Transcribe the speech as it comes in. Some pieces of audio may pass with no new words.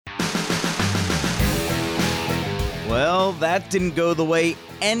Well, that didn't go the way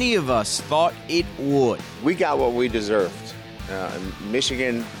any of us thought it would. We got what we deserved.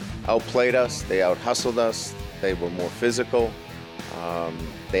 Michigan outplayed us. They out-hustled us. They were more physical.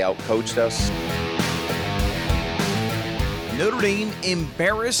 They out-coached us. Notre Dame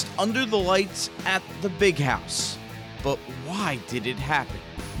embarrassed under the lights at the Big House. But why did it happen?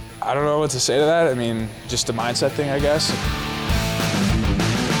 I don't know what to say to that. I mean, just a mindset thing, I guess.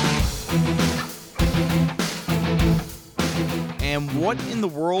 And what in the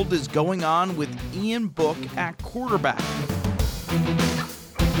world is going on with Ian Book at quarterback?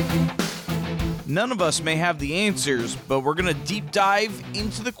 None of us may have the answers, but we're going to deep dive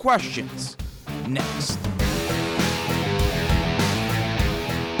into the questions next.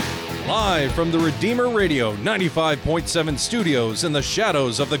 Live from the Redeemer Radio 95.7 studios in the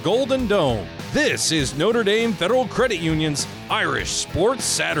shadows of the Golden Dome, this is Notre Dame Federal Credit Union's Irish Sports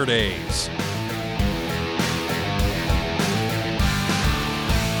Saturdays.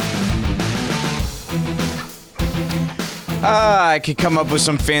 I could come up with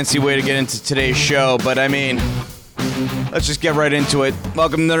some fancy way to get into today's show, but I mean, let's just get right into it.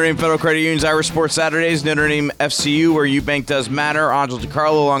 Welcome to Notre Dame Federal Credit Union's Irish Sports Saturdays, Notre Dame FCU, where Eubank does matter. Angelo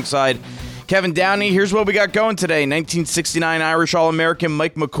DiCarlo alongside Kevin Downey. Here's what we got going today. 1969 Irish All-American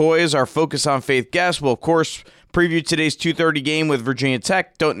Mike McCoy is our Focus on Faith guest. We'll, of course, preview today's 2:30 game with Virginia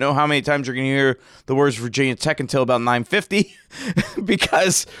Tech. Don't know how many times you're going to hear the words Virginia Tech until about 9:50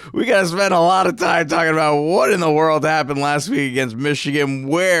 because we got to spend a lot of time talking about what in the world happened last week against Michigan,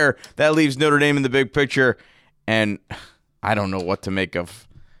 where that leaves Notre Dame in the big picture. And I don't know what to make of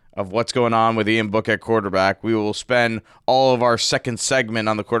what's going on with Ian Book at quarterback. We will spend all of our second segment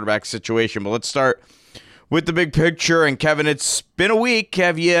on the quarterback situation, but let's start with the big picture. And Kevin, it's been a week.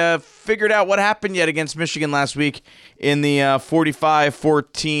 Have you figured out what happened yet against Michigan last week in the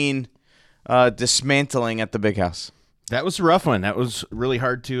 45-14 dismantling at the Big House? That was a rough one. That was really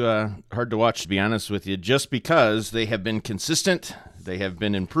hard to watch, to be honest with you, just because they have been consistent, they have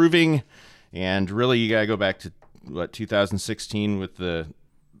been improving, and really you got to go back to 2016 with the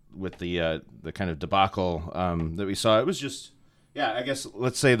kind of debacle that we saw. It was just, yeah, I guess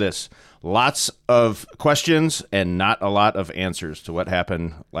let's say this. Lots of questions and not a lot of answers to what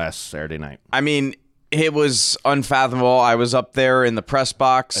happened last Saturday night. I mean, it was unfathomable. I was up there in the press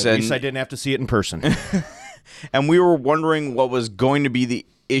box. At least I didn't have to see it in person. And we were wondering what was going to be the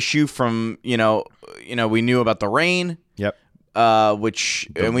issue from, we knew about the rain. Yep. Which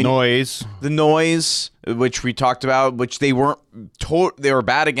the noise, which we talked about, which they weren't they were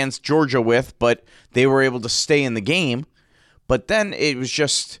bad against Georgia with, but they were able to stay in the game. But then it was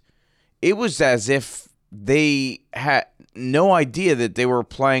as if they had no idea that they were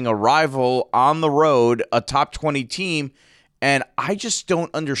playing a rival on the road, a top 20 team, and I just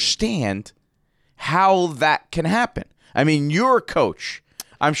don't understand how that can happen. I mean, you're a coach.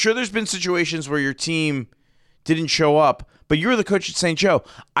 I'm sure there's been situations where your team didn't show up, but you're the coach at St. Joe.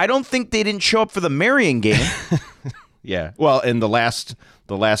 I don't think they didn't show up for the Marion game. Yeah. Well, in the last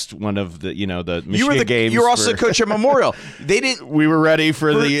one of the Michigan games. You were also the coach at Memorial. They didn't. We were ready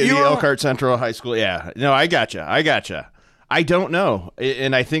for the Elkhart Central High School. Yeah. No, I gotcha. I don't know.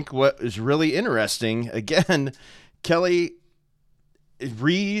 And I think what is really interesting, again, Kelly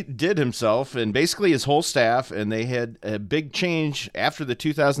redid himself and basically his whole staff, and they had a big change after the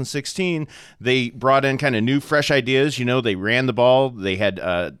 2016. They brought in kind of new, fresh ideas. They ran the ball. They had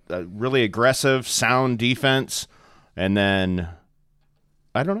a really aggressive, sound defense. And then,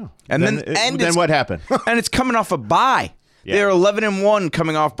 I don't know. And then what happened? And it's coming off a bye. Yeah. They're 11-1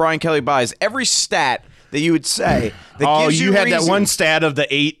 coming off Brian Kelly buys. Every stat that you would say that gives you had reason. That one stat of the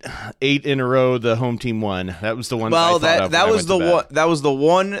eight in a row the home team won. That was the one. Well, that was the one. That was the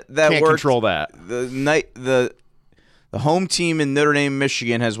one that can't worked. Control that. The home team in Notre Dame,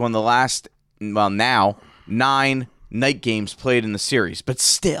 Michigan has won the last 9 night games played in the series, but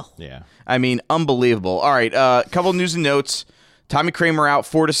still, yeah. I mean, unbelievable. All right, a couple news and notes. Tommy Kramer out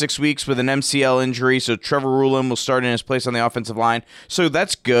 4 to 6 weeks with an MCL injury, so Trevor Rulin will start in his place on the offensive line. So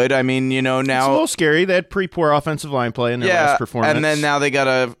that's good. I mean, now it's a little scary. They had pretty poor offensive line play in their last performance. And then now they got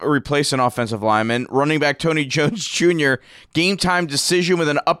to replace an offensive lineman. Running back Tony Jones Jr., game time decision with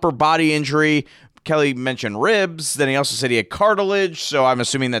an upper body injury. Kelly mentioned ribs. Then he also said he had cartilage, so I'm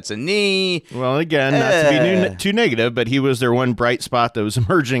assuming that's a knee. Well, again, not to be too negative, but he was their one bright spot that was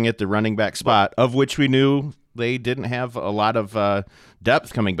emerging at the running back spot, of which we knew they didn't have a lot of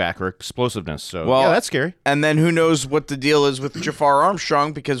depth coming back or explosiveness. So, yeah, that's scary. And then who knows what the deal is with Jafar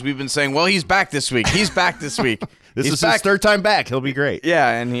Armstrong, because we've been saying, well, he's back this week. He's back this week. This is his third time back. He'll be great. Yeah,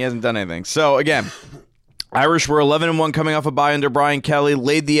 and he hasn't done anything. So, again, Irish were 11-1 coming off a bye under Brian Kelly,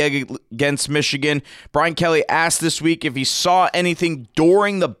 laid the egg against Michigan. Brian Kelly asked this week if he saw anything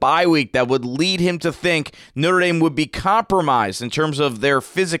during the bye week that would lead him to think Notre Dame would be compromised in terms of their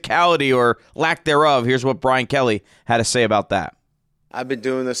physicality or lack thereof. Here's what Brian Kelly had to say about that. I've been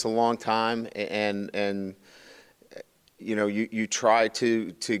doing this a long time, and you know, you try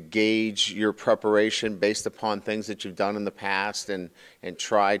to gauge your preparation based upon things that you've done in the past, and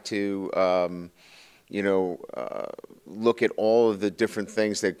try to look at all of the different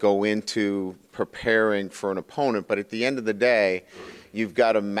things that go into preparing for an opponent. But at the end of the day, you've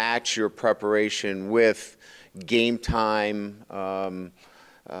got to match your preparation with game time,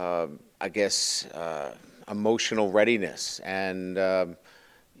 emotional readiness. And,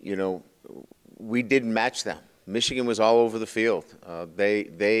 we didn't match them. Michigan was all over the field.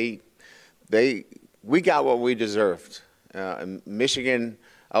 We got what we deserved. Michigan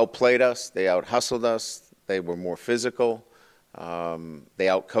outplayed us. They out-hustled us. They were more physical. They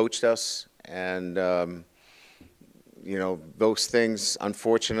out-coached us. And, those things,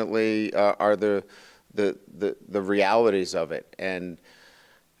 unfortunately, are the realities of it. And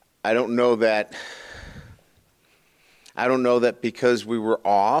I don't know that because we were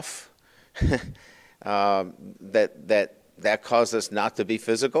off that caused us not to be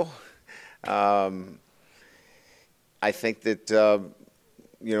physical. I think that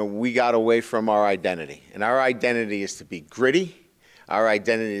we got away from our identity, and our identity is to be gritty. Our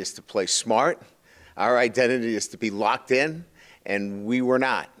identity is to play smart. Our identity is to be locked in, and we were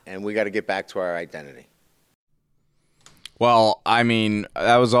not, and we got to get back to our identity. Well, I mean,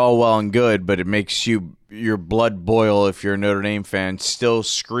 that was all well and good, but it makes your blood boil if you're a Notre Dame fan, still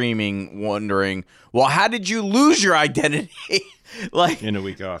screaming, wondering, well, how did you lose your identity? Like in a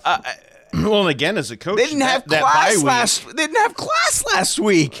week off. Well, and again, as a coach, they didn't have class last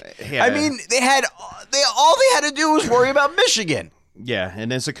week. Yeah. I mean, all they had to do was worry about Michigan. Yeah,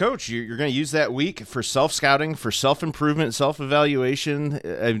 and as a coach, you're going to use that week for self-scouting, for self-improvement,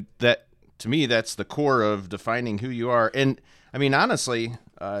 self-evaluation. That, to me, that's the core of defining who you are. And, I mean, honestly,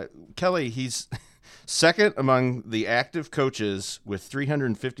 Kelly, he's second among the active coaches with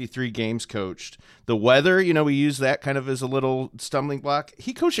 353 games coached. The weather, we use that kind of as a little stumbling block.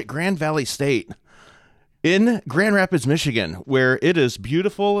 He coached at Grand Valley State in Grand Rapids, Michigan, where it is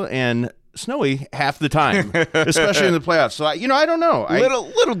beautiful and snowy half the time, especially in the playoffs. So, I don't know.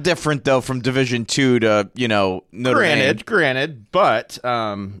 Little different, though, from Division II to, Notre Dame. Granted, but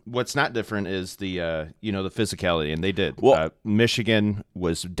what's not different is the physicality, and they did. Well, Michigan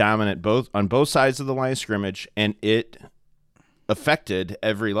was dominant on both sides of the line of scrimmage, and it affected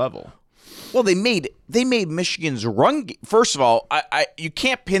every level. Well, they made Michigan's run. First of all, you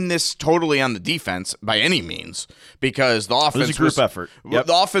can't pin this totally on the defense by any means, because the offense was a group effort. Yep.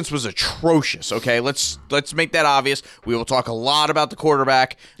 The offense was atrocious. Okay, let's make that obvious. We will talk a lot about the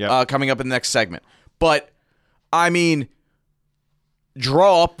quarterback coming up in the next segment. But I mean,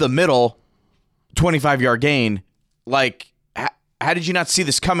 draw up the middle, 25-yard gain. Like, how did you not see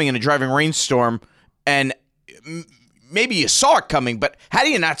this coming in a driving rainstorm? And maybe you saw it coming, but how do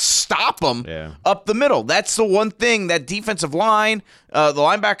you not stop them up the middle? That's the one thing, that defensive line, the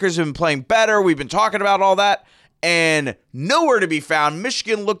linebackers have been playing better. We've been talking about all that, and nowhere to be found.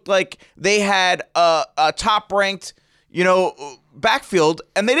 Michigan looked like they had a top-ranked, backfield,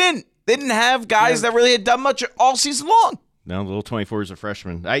 and they didn't. They didn't have guys that really had done much all season long. No, the little 24 is a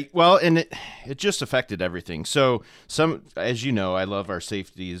freshman. And it just affected everything. So as you know, I love our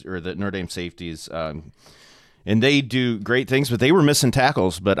safeties, or the Notre Dame safeties. And they do great things, but they were missing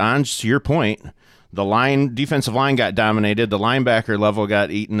tackles. But on to your point, the defensive line got dominated, the linebacker level got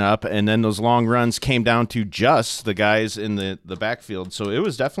eaten up, and then those long runs came down to just the guys in the backfield. So it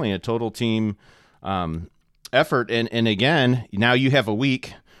was definitely a total team effort. And again, now you have a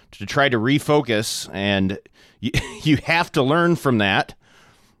week to try to refocus, and you have to learn from that.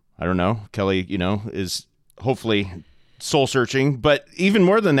 I don't know. Kelly, is hopefully soul searching, but even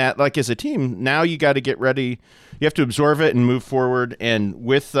more than that, like as a team, now you got to get ready. You have to absorb it and move forward. And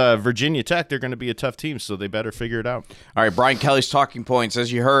with Virginia Tech, they're going to be a tough team, so they better figure it out. All right, Brian Kelly's talking points.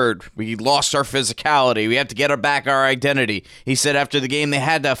 As you heard, we lost our physicality. We have to get back our identity. He said after the game they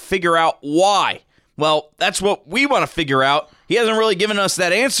had to figure out why. Well, that's what we want to figure out. He hasn't really given us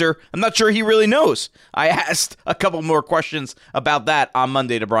that answer. I'm not sure he really knows. I asked a couple more questions about that on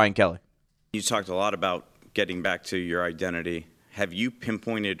Monday to Brian Kelly. You talked a lot about getting back to your identity. Have you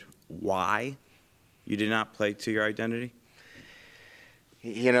pinpointed why you did not play to your identity?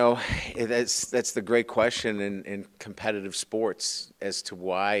 That's the great question in competitive sports, as to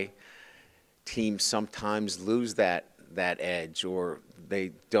why teams sometimes lose that edge, or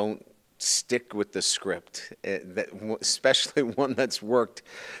they don't stick with the script, especially one that's worked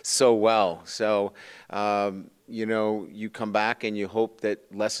so well. So, you come back and you hope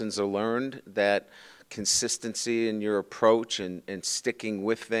that lessons are learned, that consistency in your approach and sticking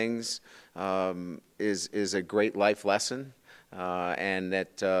with things is a great life lesson, and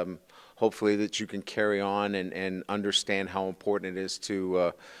that hopefully that you can carry on and understand how important it is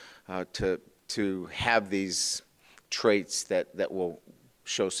to have these traits that will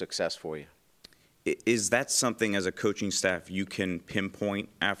show success for you. Is that something as a coaching staff you can pinpoint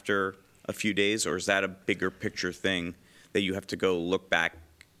after a few days, or is that a bigger picture thing that you have to go look back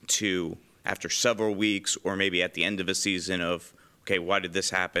to after several weeks, or maybe at the end of a season of, okay, why did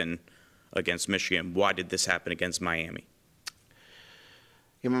this happen against Michigan? Why did this happen against Miami?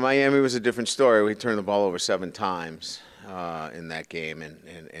 Miami was a different story. We turned the ball over 7 times in that game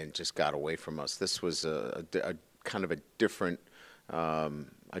and just got away from us. This was a kind of a different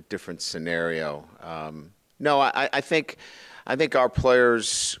scenario. No, I think our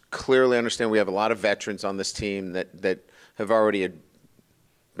players clearly understand. We have a lot of veterans on this team that have already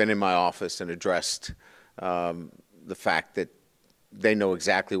been in my office and addressed the fact that they know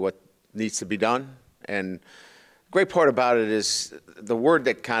exactly what needs to be done. And the great part about it is the word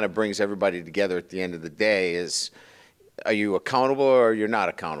that kind of brings everybody together at the end of the day is, are you accountable or you're not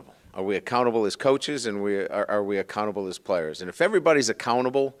accountable? Are we accountable as coaches, and are we accountable as players? And if everybody's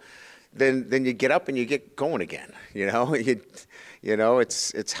accountable, then you get up and you get going again. It's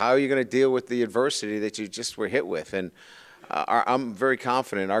how you're going to deal with the adversity that you just were hit with. And I'm very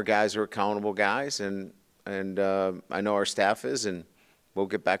confident our guys are accountable guys, and I know our staff is, and we'll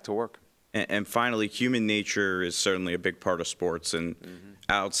get back to work. And finally, human nature is certainly a big part of sports, and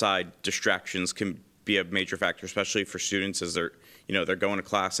outside distractions can be a major factor, especially for students as they're going to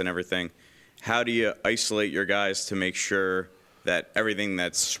class and everything. How do you isolate your guys to make sure that everything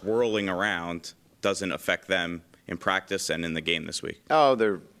that's swirling around doesn't affect them in practice and in the game this week? Oh,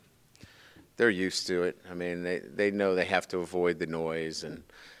 they're used to it. I mean, they know they have to avoid the noise, and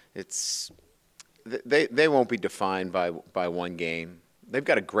they won't be defined by one game. They've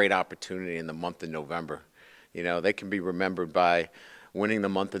got a great opportunity in the month of November. They can be remembered by winning the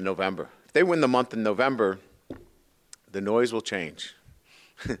month of November. If they win the month of November, the noise will change.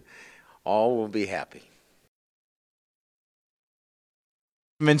 All will be happy.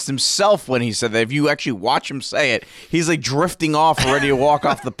 Convinced himself when he said that. If you actually watch him say it, he's like drifting off, ready to walk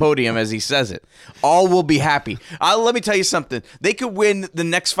off the podium as he says it. All will be happy. Let me tell you something. They could win the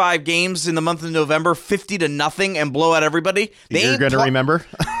next 5 games in the month of November 50-0 and blow out everybody. You're going to remember?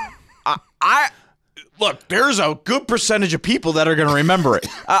 Look, there's a good percentage of people that are going to remember it.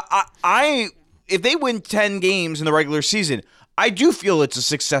 If they win 10 games in the regular season, I do feel it's a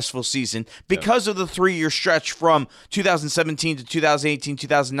successful season because of the 3-year stretch from 2017 to 2018,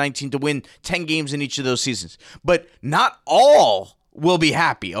 2019 to win 10 games in each of those seasons. But not all will be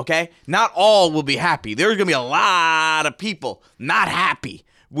happy, okay? Not all will be happy. There's going to be a lot of people not happy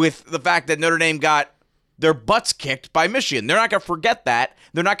with the fact that Notre Dame got their butts kicked by Michigan. They're not going to forget that.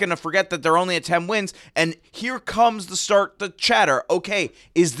 They're not going to forget that they're only at 10 wins. And here comes the chatter. Okay,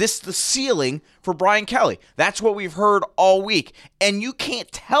 is this the ceiling for Brian Kelly? That's what we've heard all week. And you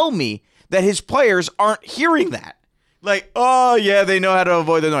can't tell me that his players aren't hearing that. Like, oh, yeah, they know how to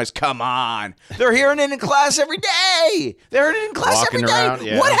avoid the noise. Come on. They're hearing it in class every day. They're hearing it in class Walking every day. around,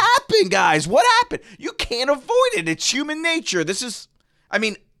 yeah. What happened, guys? What happened? You can't avoid it. It's human nature.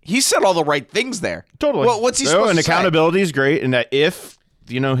 He said all the right things there. Totally. What's he supposed to say? And accountability is great, and that if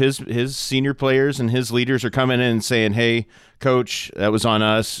his senior players and his leaders are coming in and saying, "Hey, coach, that was on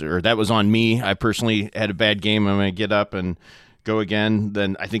us," or "That was on me. I personally had a bad game. I'm going to get up and go again,"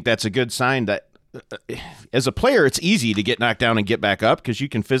 then I think that's a good sign that as a player, it's easy to get knocked down and get back up because you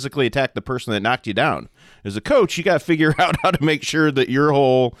can physically attack the person that knocked you down. As a coach, you got to figure out how to make sure that your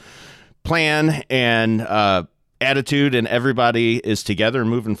whole plan and attitude and everybody is together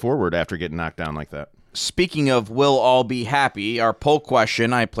moving forward after getting knocked down like that. Speaking of will all be happy, our poll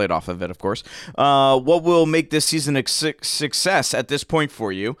question, I played off of it, of course. What will make this season a success at this point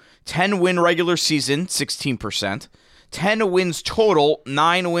for you? 10-win regular season, 16%. 10 wins total,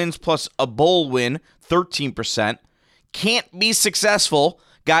 9 wins plus a bowl win, 13%. Can't be successful,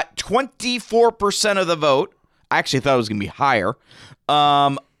 got 24% of the vote. I actually thought it was going to be higher.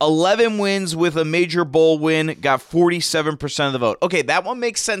 11 wins with a major bowl win, got 47% of the vote. Okay, that one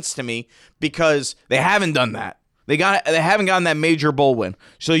makes sense to me because they haven't done that. They haven't gotten that major bowl win.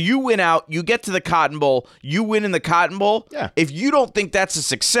 So you win out, you get to the Cotton Bowl, you win in the Cotton Bowl. Yeah. If you don't think that's a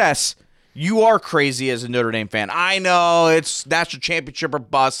success, you are crazy as a Notre Dame fan. I know it's national championship or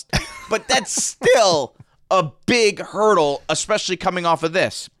bust, but that's still a big hurdle, especially coming off of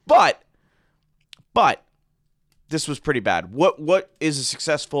this. But but this was pretty bad. What is a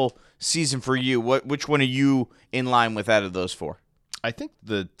successful season for you? Which one are you in line with out of those four? I think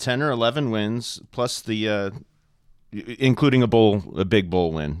the 10 or 11 wins plus the including a big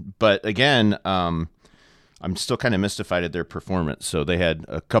bowl win. But again, I'm still kind of mystified at their performance. So they had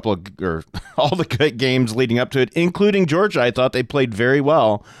a couple of all the good games leading up to it, including Georgia. I thought they played very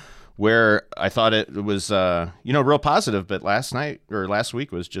well, where I thought it was real positive, but last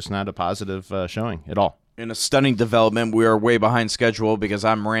week was just not a positive showing at all. In a stunning development, we are way behind schedule because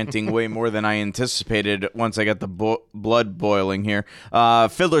I'm ranting way more than I anticipated once I got the blood boiling here.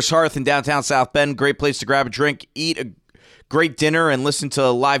 Fiddler's Hearth in downtown South Bend, great place to grab a drink, eat a great dinner, and listen to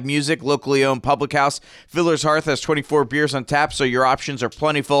live music, locally owned public house. Fiddler's Hearth has 24 beers on tap, so your options are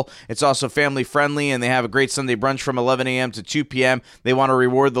plentiful. It's also family friendly, and they have a great Sunday brunch from 11 a.m. to 2 p.m. They want to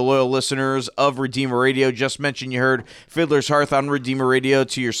reward the loyal listeners of Redeemer Radio. Just mentioned you heard Fiddler's Hearth on Redeemer Radio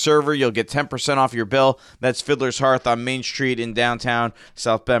to your server. You'll get 10% off your bill. That's Fiddler's Hearth on Main Street in downtown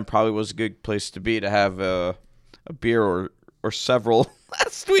South Bend. Probably was a good place to be to have a beer or several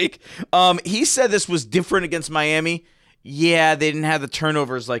last week. He said this was different against Miami. Yeah, they didn't have the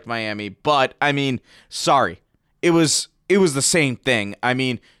turnovers like Miami, but I mean, sorry. It was the same thing. I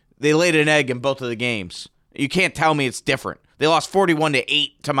mean, they laid an egg in both of the games. You can't tell me it's different. They lost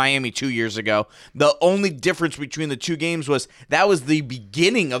 41-8 to Miami 2 years ago. The only difference between the two games was that was the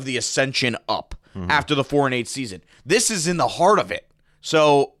beginning of the ascension up after the 4-8 season. This is in the heart of it.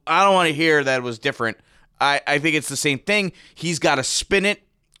 So I don't want to hear that it was different. I think it's the same thing. He's got to spin it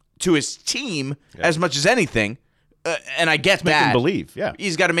to his team as much as anything. And I get that. Make them believe, yeah.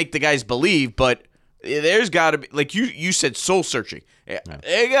 He's got to make the guys believe, but there's got to be, like you said, soul searching.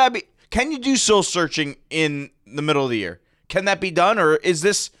 There gotta be. Can you do soul searching in the middle of the year? Can that be done, or is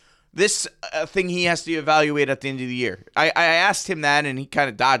this thing he has to evaluate at the end of the year? I asked him that, and he kind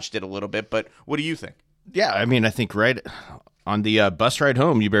of dodged it a little bit. But what do you think? Yeah, I mean, I think right on the bus ride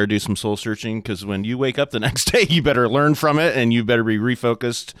home, you better do some soul searching, because when you wake up the next day, you better learn from it, and you better be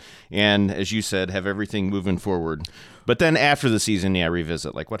refocused, and as you said, have everything moving forward. But then after the season,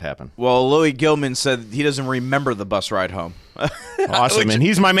 revisit, like, what happened? Well, Louis Gilman said he doesn't remember the bus ride home. Awesome, and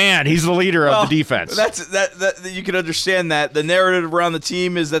he's my man. He's the leader of the defense. That you can understand that. The narrative around the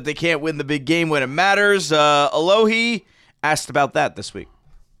team is that they can't win the big game when it matters. Alohi asked about that this week.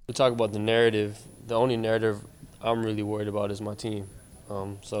 To talk about the narrative, the only narrative I'm really worried about is my team.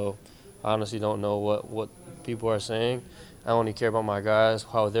 So I honestly don't know what people are saying. I only care about my guys,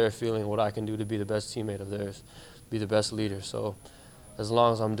 how they're feeling, what I can do to be the best teammate of theirs, be the best leader. So as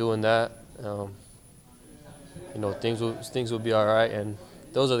long as I'm doing that, things will be all right. And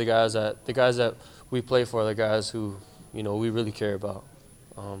those are the guys that we play for, the guys who we really care about.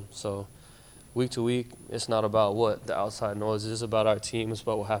 So week to week, it's not about what the outside noise is. It's about our team. It's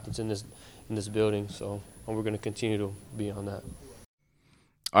about what happens in this building. So we're going to continue to be on that.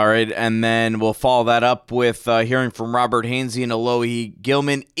 All right, and then we'll follow that up with hearing from Robert Hainsey and Alohi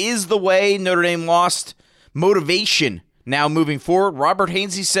Gilman. Is the way Notre Dame lost motivation now moving forward? Robert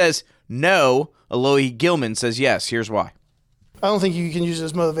Hainsey says no. Alohi Gilman says yes. Here's why. I don't think you can use it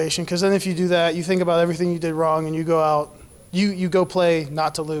as motivation, because then if you do that, you think about everything you did wrong and you go out, you go play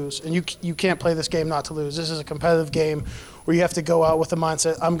not to lose, and you can't play this game not to lose. This is a competitive game where you have to go out with the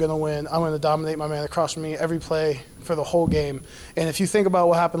mindset, I'm going to win, I'm going to dominate my man across from me every play for the whole game. And if you think about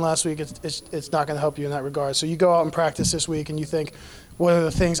what happened last week, it's not going to help you in that regard. So you go out and practice this week and you think, what are the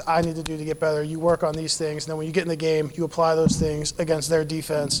things I need to do to get better? You work on these things, and then when you get in the game, you apply those things against their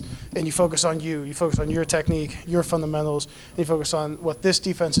defense, and you focus on you. You focus on your technique, your fundamentals, and you focus on what this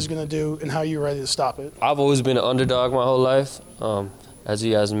defense is going to do and how you're ready to stop it. I've always been an underdog my whole life, as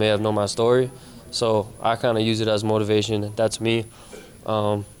you guys may have known my story. So I kind of use it as motivation. That's me.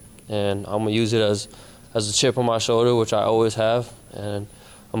 And I'm going to use it as a chip on my shoulder, which I always have. And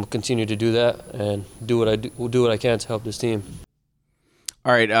I'm going to continue to do that and do what I can to help this team.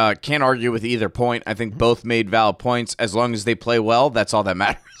 All right, can't argue with either point. I think both made valid points. As long as they play well, that's all that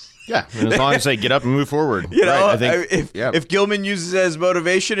matters. Yeah, and as long as they get up and move forward. I think if Gilman uses it as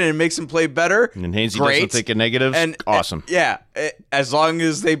motivation and it makes him play better, and Hainsey doesn't think a negative, awesome. As long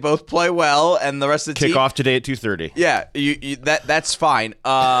as they both play well and the rest of the team. Kick off today at 2:30. Yeah, that's fine.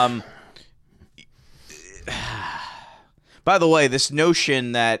 By the way, this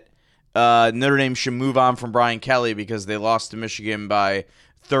notion that Notre Dame should move on from Brian Kelly because they lost to Michigan by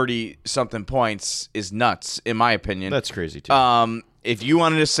 30-something points is nuts, in my opinion. That's crazy, too. If you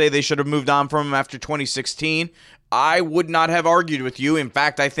wanted to say they should have moved on from him after 2016, I would not have argued with you. In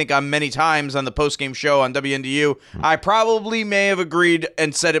fact, I think on many times on the postgame show on WNDU, I probably may have agreed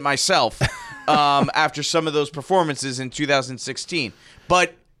and said it myself after some of those performances in 2016.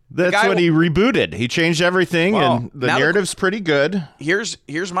 But That's what he rebooted. He changed everything, and the now narrative's pretty good. Here's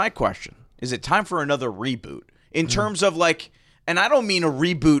my question. Is it time for another reboot? In terms of like, and I don't mean a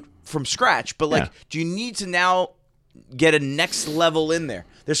reboot from scratch, but like, do you need to now get a next level in there?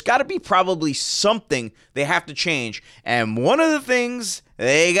 There's got to be probably something they have to change. And one of the things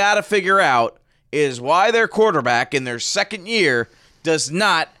they got to figure out is why their quarterback in their second year does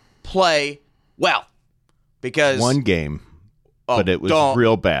not play well. Because one game. But it was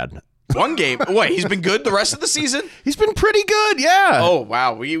real bad. One game? Wait, he's been good the rest of the season? He's been pretty good, yeah. Oh,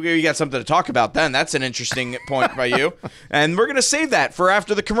 wow. We got something to talk about then. That's an interesting point by you. And we're going to save that for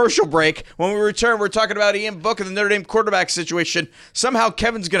after the commercial break. When we return, we're talking about Ian Book and the Notre Dame quarterback situation. Somehow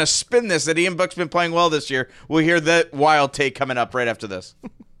Kevin's going to spin this that Ian Book's been playing well this year. We'll hear that wild take coming up right after this.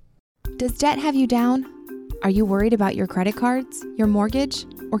 Does debt have you down? Are you worried about your credit cards, your mortgage,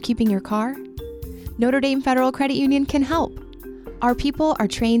 or keeping your car? Notre Dame Federal Credit Union can help. Our people are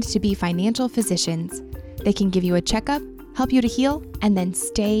trained to be financial physicians. They can give you a checkup, help you to heal, and then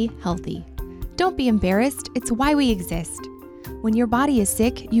stay healthy. Don't be embarrassed. It's why we exist. When your body is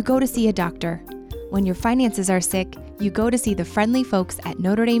sick, you go to see a doctor. When your finances are sick, you go to see the friendly folks at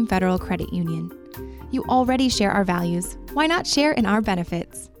Notre Dame Federal Credit Union. You already share our values. Why not share in our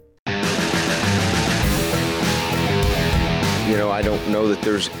benefits? You know, I don't know that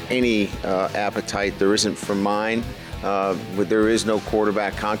there's any appetite. There isn't for mine. But there is no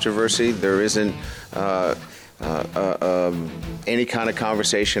quarterback controversy. There isn't any kind of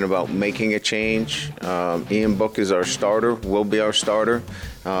conversation about making a change. Ian Book is our starter, will be our starter,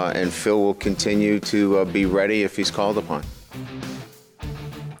 and Phil will continue to be ready if he's called upon.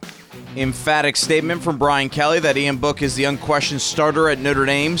 Emphatic statement from Brian Kelly that Ian Book is the unquestioned starter at Notre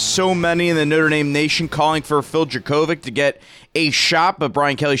Dame. So many in the Notre Dame nation calling for Phil Jurkovec to get a shot, but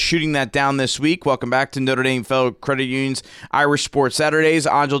Brian Kelly shooting that down this week. Welcome back to Notre Dame Federal Credit Union's Irish Sports Saturdays.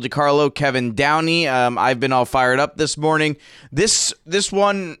 Angelo DiCarlo, Kevin Downey. I've been all fired up this morning. This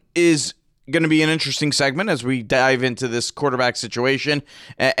one is going to be an interesting segment as we dive into this quarterback situation.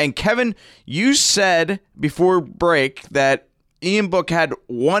 And Kevin, you said before break that Ian Book had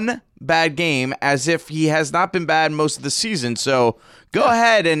one bad game, as if he has not been bad most of the season. So go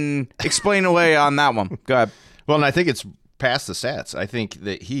ahead and explain away on that one. Go ahead. Well, and I think it's past the stats. I think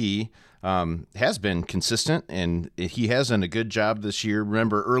that he has been consistent, and he has done a good job this year.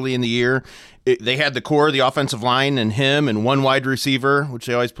 Remember, early in the year, they had the core, the offensive line, and him, and one wide receiver, which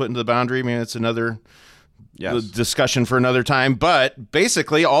they always put into the boundary. I mean, it's another discussion for another time. But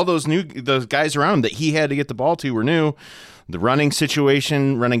basically, all those guys around him that he had to get the ball to were new. The running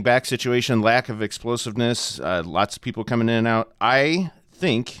back situation, lack of explosiveness, lots of people coming in and out. I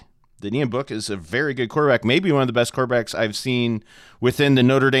think that Ian Book is a very good quarterback, maybe one of the best quarterbacks I've seen within the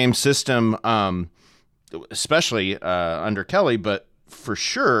Notre Dame system, especially under Kelly. But for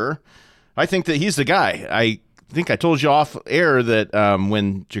sure, I think that he's the guy. I think I told you off air that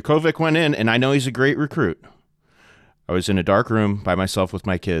when Jurkovec went in, and I know he's a great recruit, I was in a dark room by myself with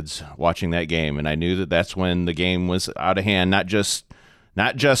my kids watching that game, and I knew that that's when the game was out of hand, not just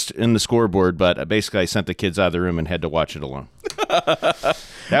in the scoreboard, but basically I sent the kids out of the room and had to watch it alone.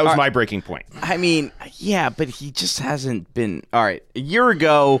 That was my breaking point. I mean, yeah, but he just hasn't been. All right, a year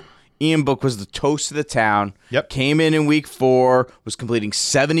ago, Ian Book was the toast of the town. Yep. Came in week 4, was completing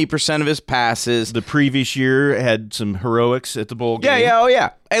 70% of his passes. The previous year had some heroics at the bowl game. Yeah, oh yeah.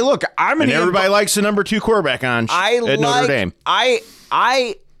 Hey, look, everybody likes the number 2 quarterback at Notre Dame.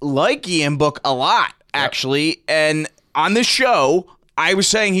 I like Ian Book a lot, actually. And on this show, I was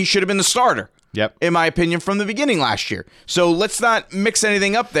saying he should have been the starter. Yep. In my opinion, from the beginning last year. So let's not mix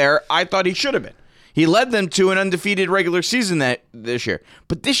anything up there. I thought he should have been. He led them to an undefeated regular season this year.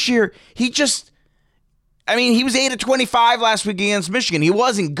 But this year, he was 8 of 25 last week against Michigan. He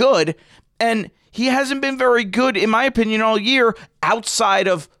wasn't good, and he hasn't been very good, in my opinion, all year outside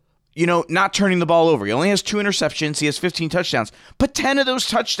of, not turning the ball over. He only has 2 interceptions. He has 15 touchdowns. But 10 of those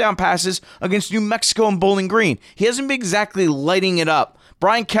touchdown passes against New Mexico and Bowling Green. He hasn't been exactly lighting it up.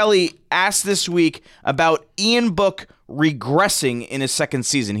 Brian Kelly asked this week about Ian Book regressing in his second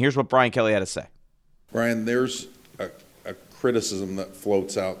season. Here's what Brian Kelly had to say. Brian, there's a criticism that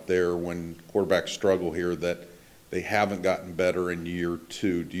floats out there when quarterbacks struggle here that they haven't gotten better in year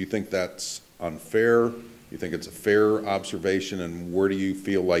 2. Do you think that's unfair? Do you think it's a fair observation? And where do you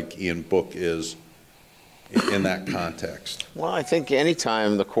feel like Ian Book is in that context? Well, I think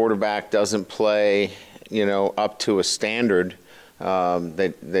anytime the quarterback doesn't play, up to a standard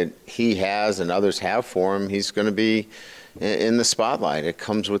that he has and others have for him, he's going to be in the spotlight. It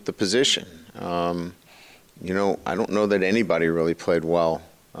comes with the position. I don't know that anybody really played well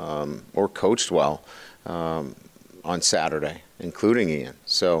or coached well on Saturday, including Ian.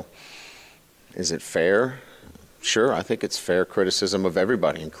 So is it fair? Sure, I think it's fair criticism of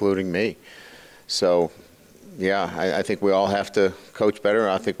everybody, including me. So, yeah, I think we all have to coach better.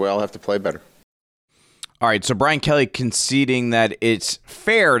 I think we all have to play better. All right, so Brian Kelly conceding that it's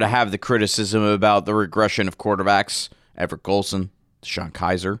fair to have the criticism about the regression of quarterbacks. Everett Golson, DeShone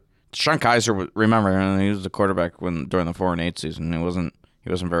Kizer. DeShone Kizer, remember, he was the quarterback during the 4-8 season. He wasn't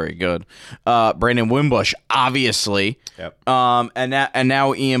very good. Brandon Wimbush, obviously. Yep. And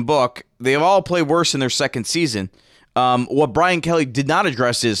now Ian Book. They've all played worse in their second season. What Brian Kelly did not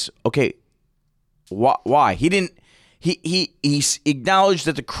address is, okay, why? He didn't. He acknowledged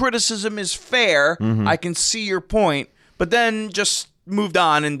that the criticism is fair. Mm-hmm. I can see your point, but then just moved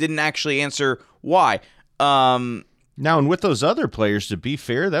on and didn't actually answer why. Now, and with those other players, to be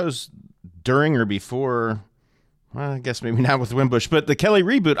fair, that was during or before. Well, I guess maybe not with Wimbush, but the Kelly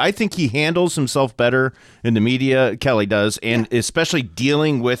reboot, I think he handles himself better in the media. Kelly does, and especially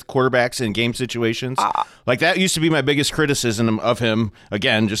dealing with quarterbacks in game situations. Like that used to be my biggest criticism of him.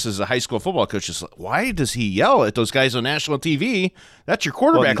 Again, just as a high school football coach, just like, why does he yell at those guys on national TV? That's your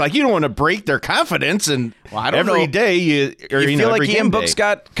quarterback. Like you don't want to break their confidence, and every day you feel like Ian Book's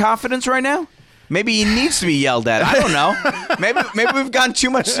got confidence right now. Maybe he needs to be yelled at. I don't know. Maybe we've gone too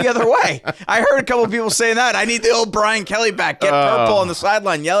much the other way. I heard a couple of people saying that. I need the old Brian Kelly back. Get purple on the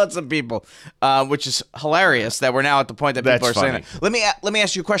sideline. Yell at some people, which is hilarious that we're now at the point that people are saying that. Let me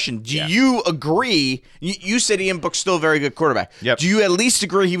ask you a question. Do you agree? You said Ian Book's still a very good quarterback. Yep. Do you at least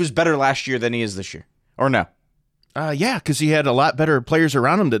agree he was better last year than he is this year? Or no? Yeah, because he had a lot better players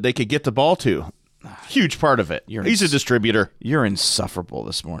around him that they could get the ball to. Huge part of it. He's a distributor. You're insufferable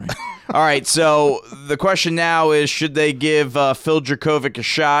this morning. All right, so the question now is, should they give Phil Jurkovec a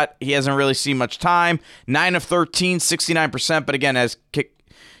shot? He hasn't really seen much time. 9 of 13, 69%. But again, as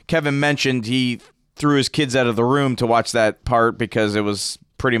Kevin mentioned, he threw his kids out of the room to watch that part because it was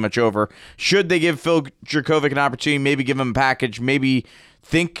pretty much over. Should they give Phil Jurkovec an opportunity, maybe give him a package, maybe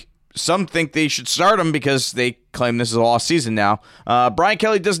some think they should start him because they claim this is a lost season now. Brian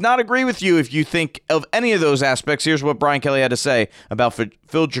Kelly does not agree with you if you think of any of those aspects. Here's what Brian Kelly had to say about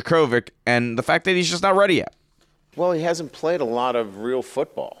Phil Jurkovec and the fact that he's just not ready yet. Well, he hasn't played a lot of real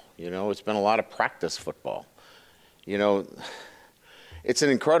football. It's been a lot of practice football. It's an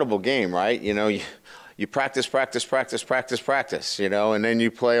incredible game, right? You practice, and then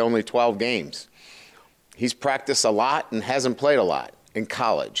you play only 12 games. He's practiced a lot and hasn't played a lot in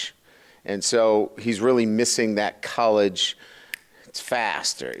college. And so he's really missing that college. It's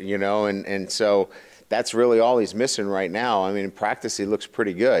faster, and so that's really all he's missing right now. I mean, in practice he looks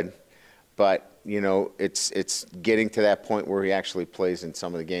pretty good, but it's getting to that point where he actually plays in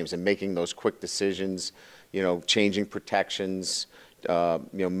some of the games and making those quick decisions, changing protections,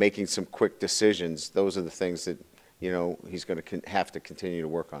 making some quick decisions. Those are the things that he's going to have to continue to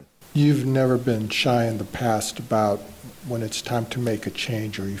work on. You've never been shy in the past about when it's time to make a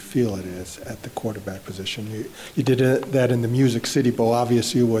change, or you feel it is, at the quarterback position. You did that in the Music City Bowl,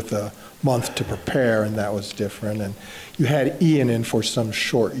 obviously with a month to prepare, and that was different. And you had Ian in for some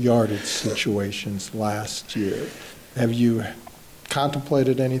short yardage situations last year. Have you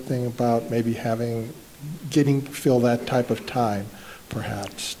contemplated anything about maybe getting Phil that type of time,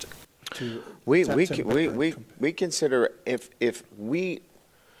 perhaps? We consider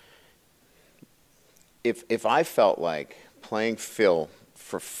if I felt like playing Phil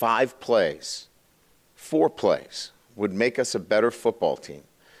for 4 plays would make us a better football team,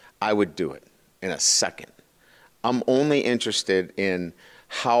 I would do it in a second. I'm only interested in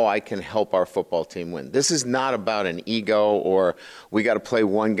how I can help our football team win. This is not about an ego or we got to play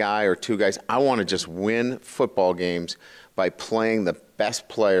one guy or two guys. I want to just win football games by playing the best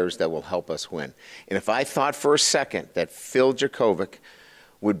players that will help us win. And if I thought for a second that Phil Jurkovec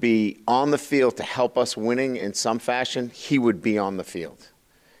would be on the field to help us winning in some fashion, he would be on the field.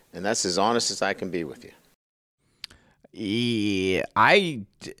 And that's as honest as I can be with you. Yeah, I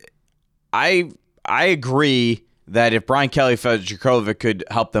agree that if Brian Kelly felt Jurkovec could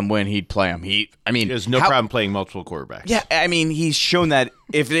help them win, he'd play him. He has no problem playing multiple quarterbacks. Yeah, I mean, he's shown that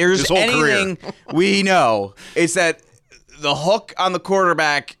if there's anything we know, it's that the hook on the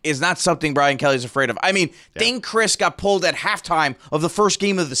quarterback is not something Brian Kelly's afraid of. I mean, Dane Chris got pulled at halftime of the first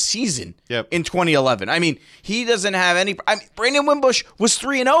game of the season in 2011. I mean, he doesn't have any. Brandon Wimbush was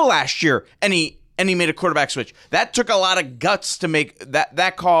 3-0 last year, and he made a quarterback switch. That took a lot of guts to make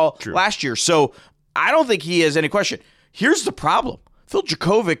that call last year. So I don't think he has any question. Here's the problem: Phil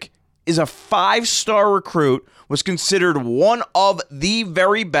Jurkovec is a 5-star recruit, was considered one of the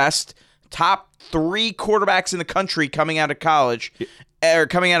very best top 3 quarterbacks in the country coming out of college or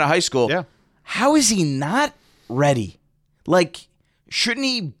coming out of high school. Yeah. How is he not ready. Like, shouldn't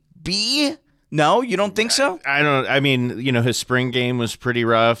he be? No, you don't think so? I mean, his spring game was pretty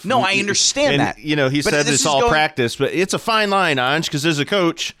rough. No, I understand and, that. He said it's all practice, but it's a fine line, Anj, because as a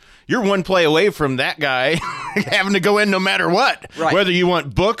coach, you're one play away from that guy having to go in no matter what, right. Whether you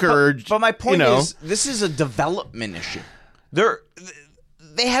want Book or. But my point is, this is a development issue.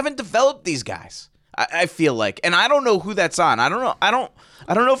 They haven't developed these guys. I feel like, and I don't know who that's on. I don't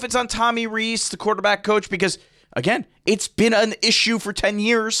know if it's on Tommy Rees, the quarterback coach, because again, it's been an issue for 10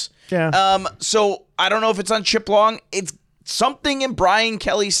 years. Yeah. So I don't know if it's on Chip Long. It's something in Brian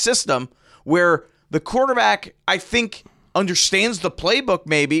Kelly's system where the quarterback, I think, understands the playbook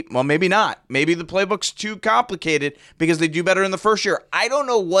maybe. Well, maybe not. Maybe the playbook's too complicated because they do better in the first year. I don't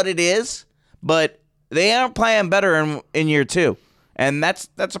know what it is, but they aren't playing better in year 2. And that's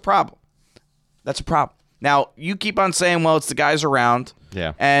a problem. That's a problem. Now, you keep on saying, well, it's the guys around.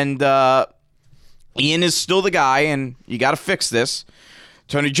 Yeah. And Ian is still the guy, and you got to fix this.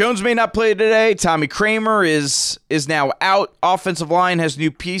 Tony Jones may not play today. Tommy Kramer is now out. Offensive line has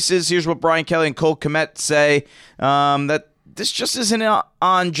new pieces. Here's what Brian Kelly and Cole Kmet say, that this just isn't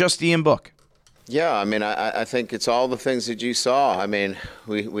on just Ian Book. Yeah, I mean, I think it's all the things that you saw. I mean,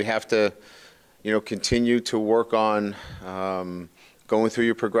 we have to, continue to work on going through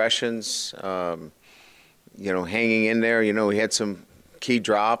your progressions, hanging in there. We had some key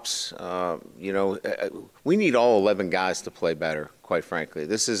drops. We need all 11 guys to play better, quite frankly.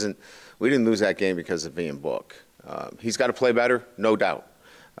 We didn't lose that game because of Ian Book. He's got to play better, no doubt.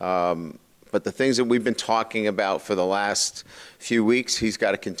 But the things that we've been talking about for the last few weeks, he's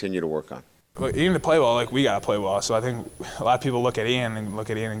got to continue to work on. Look, Ian to play well, we got to play well. So I think a lot of people look at Ian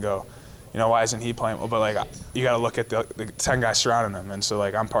and go, why isn't he playing well? But, you got to look at the 10 guys surrounding him. And so,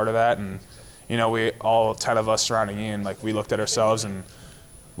 I'm part of that. And, we all 10 of us surrounding Ian, we looked at ourselves and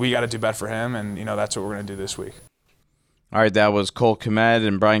we got to do better for him. And, that's what we're going to do this week. All right, that was Cole Kmet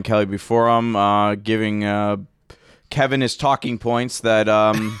and Brian Kelly before him, giving Kevin his talking points that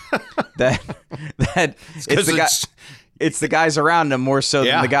it's the guys around him more so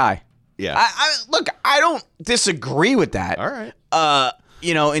than the guy. Yeah. Look, I don't disagree with that. All right.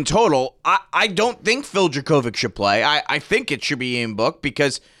 In total, I don't think Phil Jurkovec should play. I think it should be Ian Book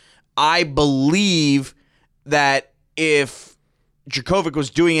because I believe that if Jurkovec was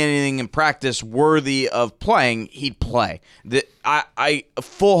doing anything in practice worthy of playing, he'd play. I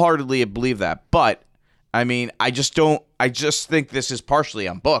full-heartedly believe that. But, I just think this is partially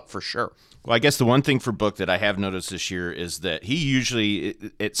on Book for sure. Well, I guess the one thing for Book that I have noticed this year is that he usually,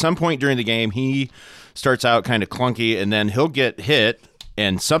 at some point during the game, he starts out kind of clunky, and then he'll get hit,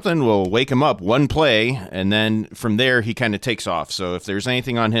 and something will wake him up one play, and then from there he kind of takes off. So if there's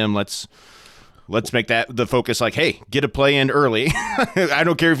anything on him, let's make that the focus. Hey, get a play in early. I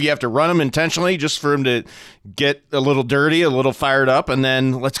don't care if you have to run him intentionally, just for him to get a little dirty, a little fired up, and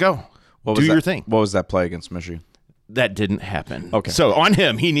then let's go. Do your thing. What was that play against Michigan? That didn't happen. Okay. So on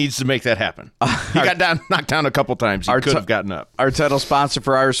him, he needs to make that happen. He got knocked down a couple times. He could have gotten up. Our title sponsor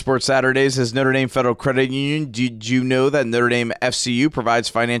for Irish Sports Saturdays is Notre Dame Federal Credit Union. Did you know that Notre Dame FCU provides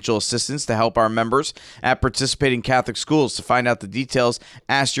financial assistance to help our members at participating Catholic schools? To find out the details,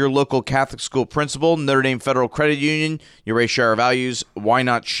 ask your local Catholic school principal. Notre Dame Federal Credit Union. You raise share our values. Why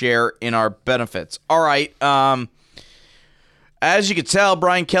not share in our benefits? All right. As you can tell,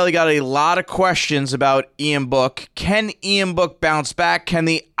 Brian Kelly got a lot of questions about Ian Book. Can Ian Book bounce back? Can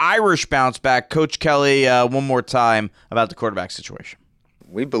the Irish bounce back? Coach Kelly, one more time about the quarterback situation.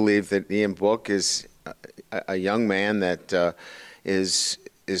 We believe that Ian Book is a young man that is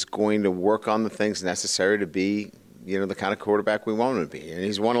going to work on the things necessary to be, the kind of quarterback we want him to be. And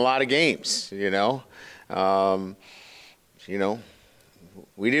he's won a lot of games, We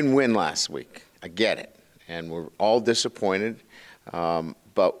didn't win last week. I get it. And we're all disappointed.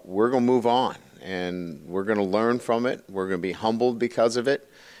 But we're going to move on, and we're going to learn from it. We're going to be humbled because of it,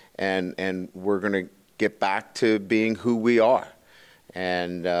 and we're going to get back to being who we are.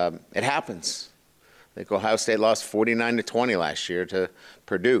 And it happens. I think Ohio State lost 49-20 last year to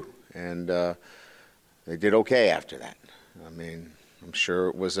Purdue, and they did okay after that. I'm sure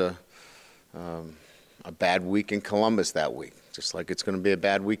it was a bad week in Columbus that week, just like it's going to be a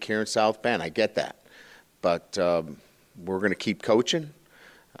bad week here in South Bend. I get that. But we're going to keep coaching.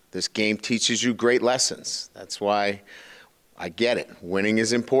 This game teaches you great lessons. That's why I get it. Winning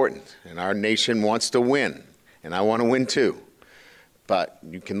is important, and our nation wants to win, and I want to win too. But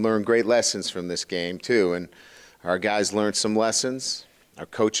you can learn great lessons from this game too, and our guys learned some lessons. Our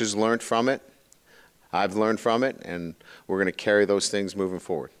coaches learned from it. I've learned from it, and we're going to carry those things moving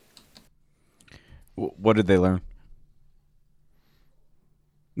forward. What did they learn?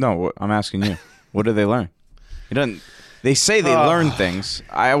 No, I'm asking you. What did they learn? He doesn't. They say they learn things.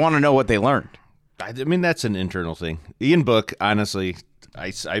 I want to know what they learned. I mean, that's an internal thing. Ian Book, honestly,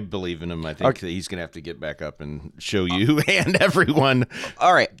 I believe in him. I think that he's going to have to get back up and show you and everyone.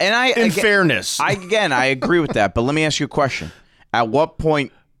 All right. And in fairness. I agree with that. But let me ask you a question. At what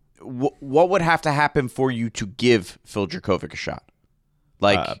point, what would have to happen for you to give Phil Jurkovec a shot?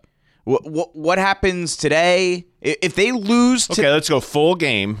 Like, what happens today if they lose? Okay, let's go full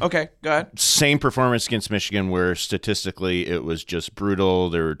game. Okay, go ahead. Same performance against Michigan, where statistically it was just brutal.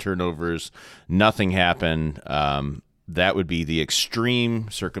 There were turnovers. Nothing happened. That would be the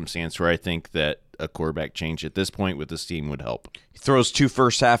extreme circumstance where I think that a quarterback change at this point with this team would help. He throws 2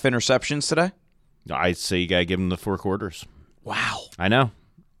 first-half interceptions today? I'd say you got to give him the 4 quarters. Wow. I know.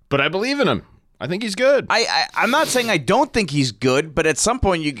 But I believe in him. I think he's good. I'm not saying I don't think he's good, but at some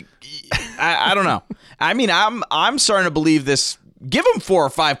point I don't know. I mean, I'm starting to believe this. Give him 4 or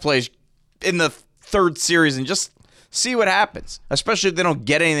 5 plays in the 3rd series and just see what happens, especially if they don't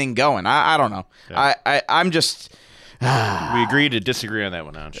get anything going. I don't know. Yeah. I'm just... We agree to disagree on that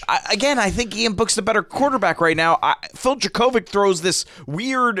one, Anj. I think Ian Book's the better quarterback right now. Phil Jurkovec throws this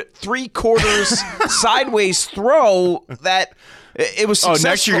weird 3/4 sideways throw that it was successful.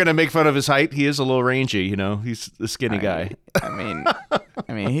 Next you're going to make fun of his height. He is a little rangy, He's a skinny guy. I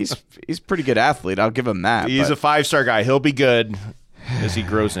mean, he's a pretty good athlete. I'll give him that. He's a 5-star guy. He'll be good as he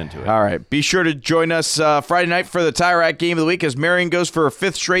grows into it. All right. Be sure to join us Friday night for the Tire Rack Game of the Week as Marion goes for a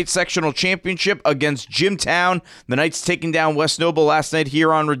 5th straight sectional championship against Jimtown. The Knights taking down West Noble last night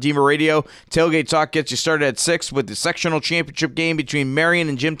here on Redeemer Radio. Tailgate Talk gets you started at 6 with the sectional championship game between Marion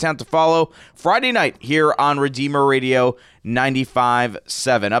and Jimtown to follow Friday night here on Redeemer Radio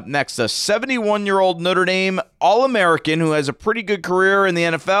 95.7. Up next, a 71-year-old Notre Dame All-American who has a pretty good career in the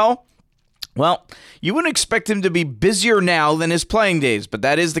NFL. Well, you wouldn't expect him to be busier now than his playing days, but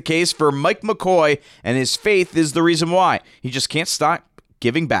that is the case for Mike McCoy, and his faith is the reason why. He just can't stop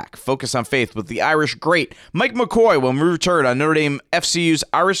giving back. Focus on faith with the Irish great Mike McCoy when we return on Notre Dame FCU's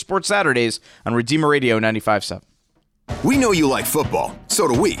Irish Sports Saturdays on Redeemer Radio 95.7. We know you like football. So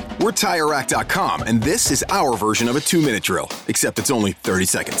do we. We're TireRack.com, and this is our version of a 2-minute drill, except it's only 30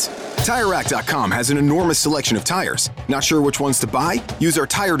 seconds. TireRack.com has an enormous selection of tires. Not sure which ones to buy? Use our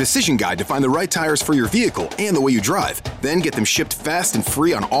tire decision guide to find the right tires for your vehicle and the way you drive. Then get them shipped fast and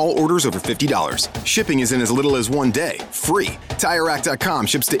free on all orders over $50. Shipping is in as little as 1 day. Free. TireRack.com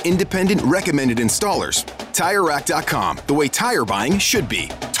ships to independent, recommended installers. TireRack.com, the way tire buying should be.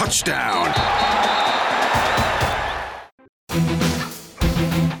 Touchdown!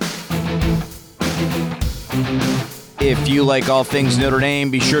 If you like all things Notre Dame,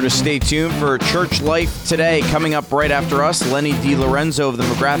 be sure to stay tuned for Church Life Today. Coming up right after us, Lenny DiLorenzo of the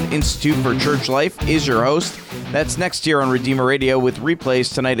McGrath Institute for Church Life is your host. That's next here on Redeemer Radio with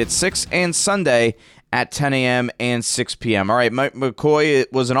replays tonight at 6 and Sunday at 10 a.m. and 6 p.m. All right, Mike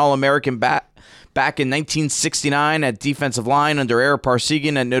McCoy was an All-American back in 1969 at defensive line under Eric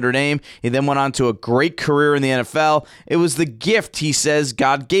Parsegian at Notre Dame. He then went on to a great career in the NFL. It was the gift, he says,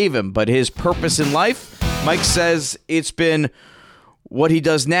 God gave him, but his purpose in life, Mike says, it's been what he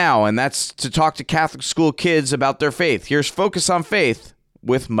does now, and that's to talk to Catholic school kids about their faith. Here's Focus on Faith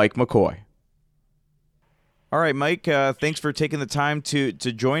with Mike McCoy. All right, Mike, thanks for taking the time to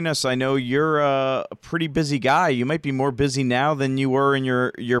join us. I know you're a pretty busy guy. You might be more busy now than you were in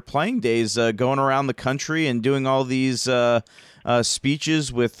your playing days, going around the country and doing all these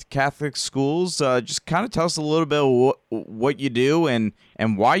speeches with Catholic schools. Just kind of tell us a little bit of what you do and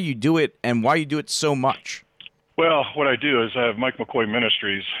why you do it and why you do it so much. Well, what I do is I have Mike McCoy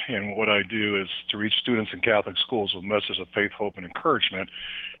Ministries, and what I do is to reach students in Catholic schools with messages of faith, hope, and encouragement.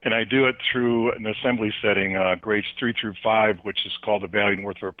 And I do it through an assembly setting, grades 3 through 5, which is called The Value and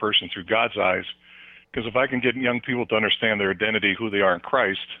Worth of a Person Through God's Eyes. Because if I can get young people to understand their identity, who they are in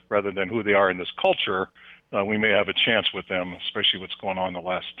Christ, rather than who they are in this culture, we may have a chance with them, especially what's going on in the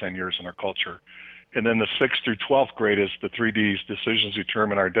last 10 years in our culture. And then the 6th through 12th grade is the 3 Ds, decisions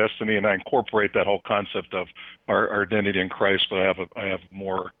determine our destiny, and I incorporate that whole concept of our identity in Christ, but I have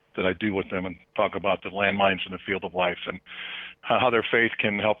more that I do with them and talk about the landmines in the field of life and how their faith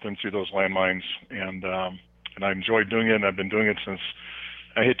can help them through those landmines. And I enjoy doing it, and I've been doing it since,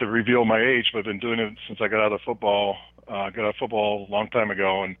 I hate to reveal my age, but I've been doing it since I got out of football. Got out of football a long time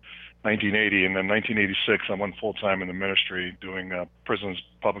ago in 1980, and then 1986 I went full-time in the ministry doing prisons,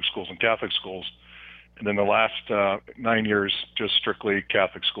 public schools, and Catholic schools. And then the last 9 years, just strictly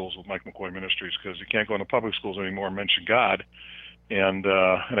Catholic schools with Mike McCoy Ministries, because you can't go into public schools anymore and mention God. And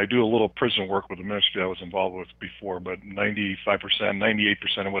I do a little prison work with the ministry I was involved with before, but 95%,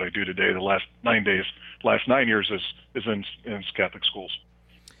 98% of what I do today, the last 9 years, is in Catholic schools.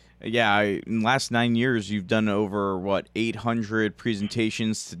 Yeah, in the last 9 years, you've done over, 800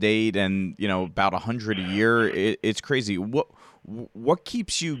 presentations to date and, about 100 a year. It's crazy. What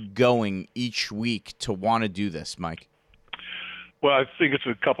keeps you going each week to want to do this, Mike? Well, I think it's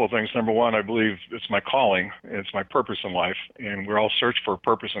a couple of things. Number one, I believe it's my calling. It's my purpose in life. And we're all search for a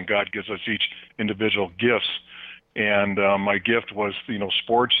purpose, and God gives us each individual gifts. And my gift was,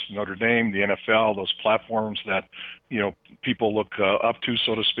 sports, Notre Dame, the NFL, those platforms that, people look up to,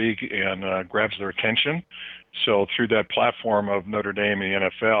 so to speak, and grabs their attention. So through that platform of Notre Dame and the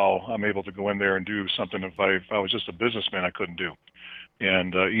NFL, I'm able to go in there and do something if I was just a businessman, I couldn't do.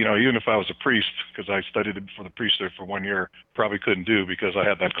 And, even if I was a priest, because I studied for the priesthood for 1 year, probably couldn't do because I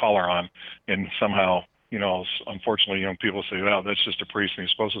had that collar on. And somehow, unfortunately, young people say, well, that's just a priest and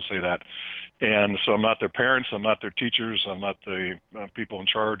he's supposed to say that. And so I'm not their parents, I'm not their teachers, I'm not the people in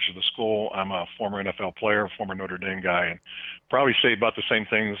charge of the school. I'm a former NFL player, former Notre Dame guy, and probably say about the same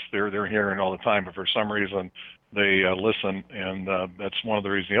things they're hearing all the time, but for some reason they listen, and that's one of the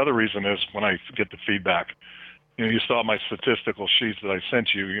reasons. The other reason is when I get the feedback. You saw my statistical sheets that I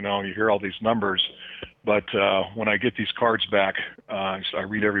sent you. You hear all these numbers, but when I get these cards back, I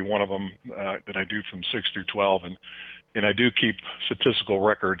read every one of them that I do from 6 through 12, and I do keep statistical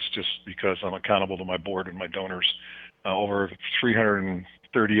records just because I'm accountable to my board and my donors. Over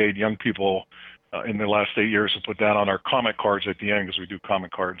 338 young people in the last 8 years have put down on our comment cards at the end, because we do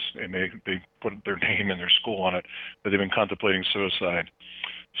comment cards, and they put their name and their school on it, that they've been contemplating suicide.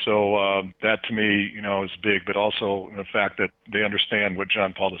 So that to me, is big, but also the fact that they understand what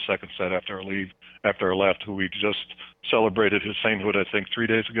John Paul II said after I left, who we just celebrated his sainthood, I think 3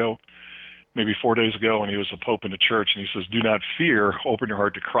 days ago, maybe 4 days ago, and he was a pope in the church, and he says, do not fear, open your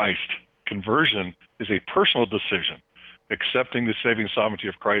heart to Christ. Conversion is a personal decision, accepting the saving sovereignty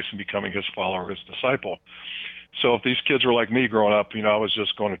of Christ and becoming his follower, his disciple. So if these kids were like me growing up, I was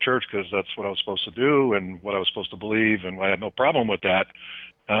just going to church because that's what I was supposed to do and what I was supposed to believe, and I had no problem with that.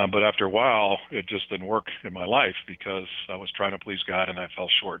 But after a while, it just didn't work in my life because I was trying to please God and I fell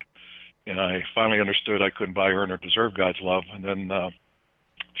short. And I finally understood I couldn't buy, earn, or deserve God's love. And then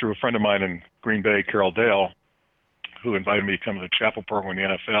through a friend of mine in Green Bay, Carol Dale, who invited me to come to the chapel program in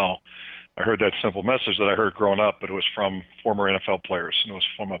the NFL, I heard that simple message that I heard growing up, but it was from former NFL players, and it was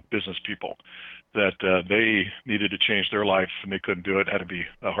from business people, that they needed to change their life and they couldn't do it. It had to be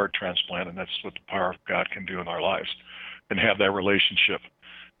a heart transplant, and that's what the power of God can do in our lives, and have that relationship.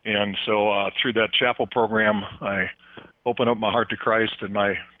 And so through that chapel program, I opened up my heart to Christ, and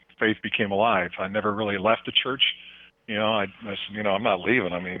my faith became alive. I never really left the church. I said, I'm not leaving.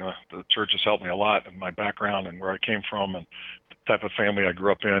 The church has helped me a lot, and my background and where I came from and the type of family I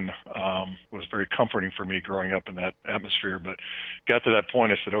grew up in was very comforting for me growing up in that atmosphere. But got to that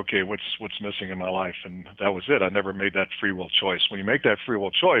point, I said, okay, what's missing in my life? And that was it. I never made that free will choice. When you make that free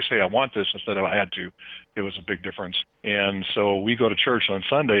will choice, hey, I want this instead of I had to, it was a big difference. And so we go to church on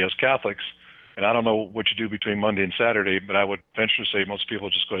Sunday as Catholics, and I don't know what you do between Monday and Saturday, but I would venture to say most people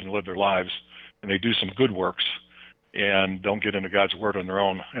just go ahead and live their lives, and they do some good works and don't get into God's word on their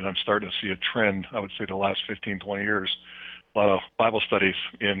own. And I'm starting to see a trend, I would say the last 15, 20 years, a lot of Bible studies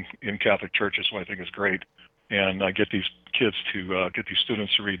in Catholic churches, what I think is great. And I get these kids get these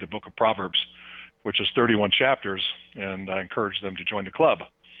students to read the book of Proverbs, which is 31 chapters, and I encourage them to join the club,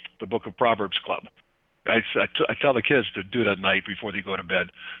 the Book of Proverbs Club. I tell the kids to do it at night before they go to bed.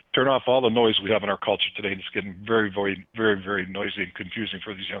 Turn off all the noise we have in our culture today, and it's getting very, very, very, very noisy and confusing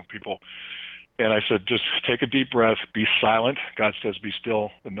for these young people. And I said, just take a deep breath, be silent. God says, be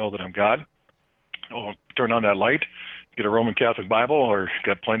still and know that I'm God. Turn on that light, get a Roman Catholic Bible, or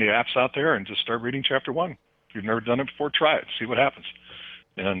got plenty of apps out there, and just start reading chapter 1. If you've never done it before, try it, see what happens.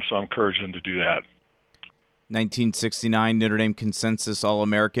 And so I encourage them to do that. 1969 Notre Dame Consensus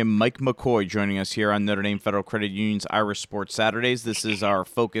All-American Mike McCoy joining us here on Notre Dame Federal Credit Union's Irish Sports Saturdays. This is our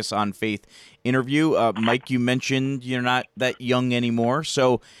Focus on Faith interview. Mike, you mentioned you're not that young anymore,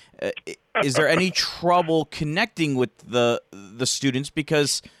 so is there any trouble connecting with the students?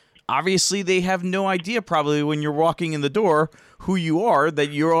 Because obviously they have no idea probably when you're walking in the door who you are, that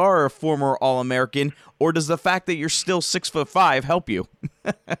you are a former All-American, or does the fact that you're still 6'5" help you?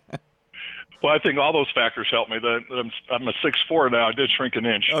 Well, I think all those factors help me. I'm a 6'4" now. I did shrink an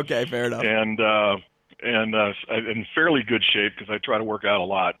inch. Okay, fair enough. And I'm in fairly good shape because I try to work out a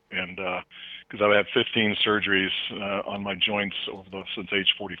lot, and because I've had 15 surgeries on my joints since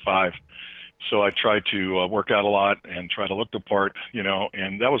age 45. So I try to work out a lot and try to look the part,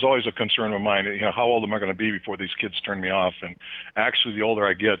 and that was always a concern of mine. How old am I going to be before these kids turn me off? And actually, the older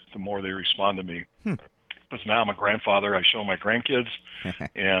I get, the more they respond to me. Because now I'm a grandfather, I show my grandkids,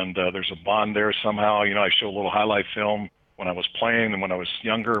 and there's a bond there somehow. I show a little highlight film when I was playing and when I was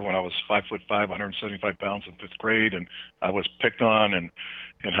younger, when I was 5'5", 175 pounds in 5th grade, and I was picked on, and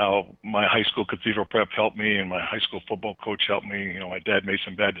how my high school Cathedral Prep helped me, and my high school football coach helped me. My dad made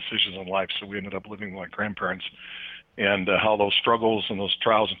some bad decisions in life, so we ended up living with my grandparents, and how those struggles and those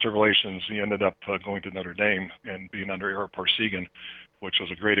trials and tribulations, he ended up going to Notre Dame and being under Ara Parseghian, which was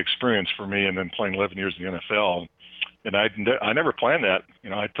a great experience for me, and then playing 11 years in the NFL. And I never planned that.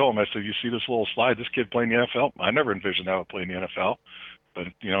 I told him, I said, you see this little slide, this kid playing the NFL? I never envisioned I would play in the NFL, but,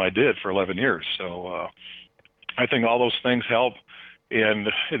 I did for 11 years. So I think all those things help. And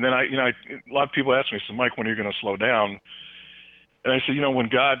then a lot of people ask me, so Mike, when are you going to slow down? And I said, when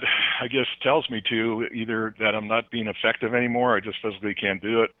God, I guess, tells me to, either that I'm not being effective anymore, I just physically can't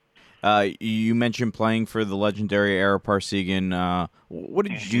do it. You mentioned playing for the legendary Ara Parseghian. What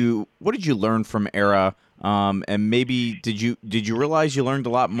did you learn from Ara? And maybe did you realize you learned a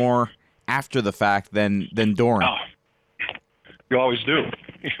lot more after the fact than during? Oh, you always do.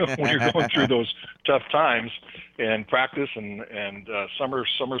 When you're going through those tough times and practice and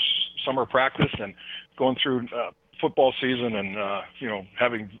summer practice and going through football season and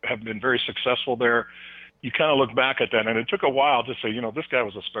have been very successful there. You kind of look back at that, and it took a while to say, this guy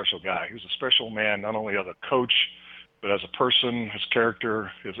was a special guy. He was a special man, not only as a coach, but as a person, his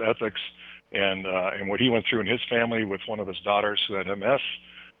character, his ethics, and what he went through in his family with one of his daughters who had MS,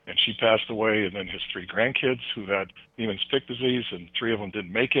 and she passed away, and then his 3 grandkids who had Niemann-Pick disease, and 3 of them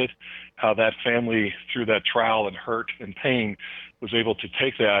didn't make it. How that family, through that trial and hurt and pain, was able to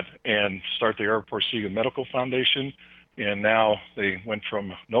take that and start the Ara Parseghian Medical Foundation. And now they went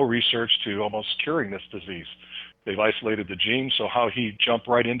from no research to almost curing this disease. They've isolated the gene, so how he jumped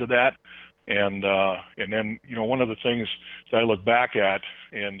right into that. And then, one of the things that I look back at,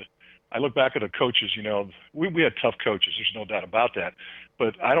 and I look back at the coaches, we had tough coaches, there's no doubt about that.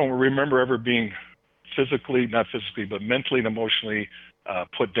 But I don't remember ever being not physically, but mentally and emotionally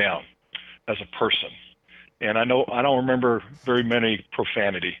put down as a person. And I don't remember very many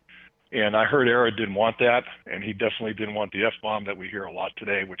profanity. And I heard Ara didn't want that, and he definitely didn't want the F-bomb that we hear a lot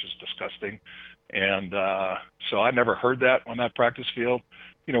today, which is disgusting. And so I never heard that on that practice field.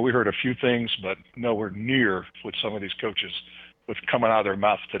 We heard a few things, but nowhere near what some of these coaches what's coming out of their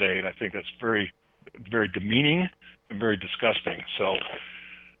mouth today. And I think that's very, very demeaning and very disgusting. So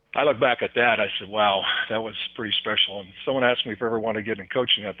I look back at that, I said, wow, that was pretty special. And someone asked me if I ever wanted to get in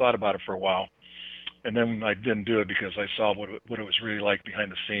coaching. I thought about it for a while. And then I didn't do it because I saw what it was really like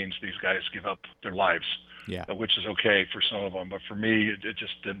behind the scenes. These guys give up their lives, which is okay for some of them. But for me, it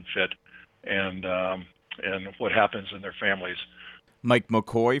just didn't fit. And what happens in their families. Mike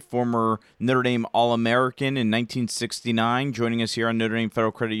McCoy, former Notre Dame All-American in 1969, joining us here on Notre Dame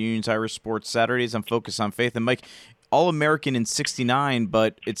Federal Credit Union's Irish Sports Saturdays on Focus on Faith. And Mike, All-American in 69,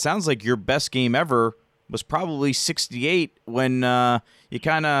 but it sounds like your best game ever was probably 68 when you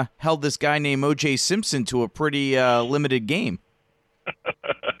kind of held this guy named O.J. Simpson to a pretty limited game.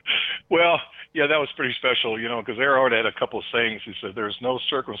 Well, yeah, that was pretty special, because Ara had a couple of sayings. He said, there's no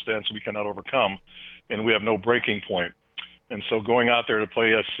circumstance we cannot overcome, and we have no breaking point. And so going out there to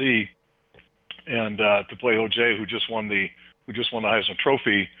play SC and to play O.J., who just won the Heisman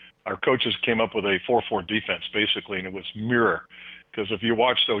Trophy, our coaches came up with a 4-4 defense, basically, and it was mirror. Because if you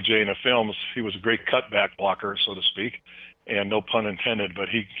watched O.J. in the films, he was a great cutback blocker, so to speak, and no pun intended. But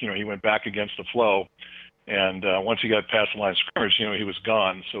he went back against the flow, and once he got past the line of scrimmage, he was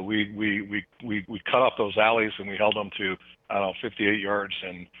gone. So we cut off those alleys and we held him to 58 yards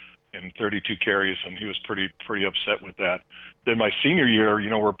and 32 carries, and he was pretty upset with that. Then my senior year,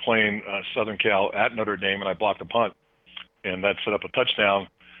 we're playing Southern Cal at Notre Dame, and I blocked a punt, and that set up a touchdown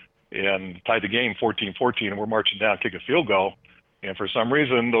and tied the game 14-14, and we're marching down, kick a field goal. And for some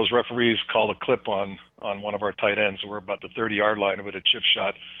reason, those referees called a clip on one of our tight ends. We're about the 30-yard line of it, a chip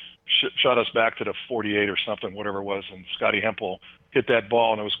shot us back to the 48 or something, whatever it was. And Scotty Hempel hit that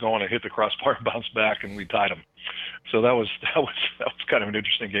ball, and it was going to hit the crossbar and bounce back, and we tied him. So that was kind of an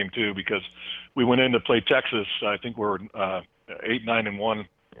interesting game too, because we went in to play Texas. I think we're 8-9-1,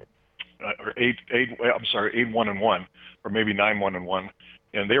 or 8-1-1, or maybe 9-1-1,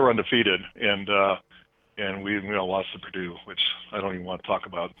 and they were undefeated. And we lost to Purdue, which I don't even want to talk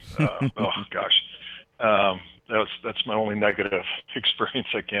about. Oh gosh, that's my only negative experience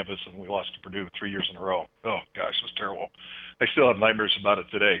at campus, and we lost to Purdue 3 years in a row. Oh gosh, it was terrible. I still have nightmares about it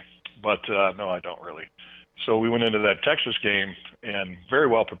today, but no, I don't really. So we went into that Texas game and very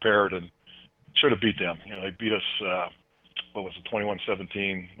well prepared, and should have beat them. They beat us. What was it,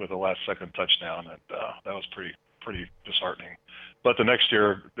 21-17 with a last-second touchdown, and that was pretty disheartening. But the next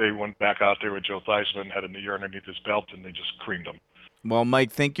year, they went back out there with Joe Theismann, had a year underneath his belt, and they just creamed him. Well,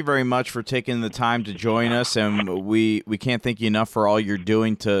 Mike, thank you very much for taking the time to join us, and we can't thank you enough for all you're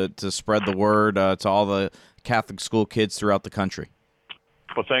doing to spread the word to all the Catholic school kids throughout the country.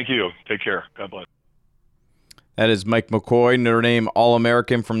 Well, thank you. Take care. God bless. That is Mike McCoy, Notre Dame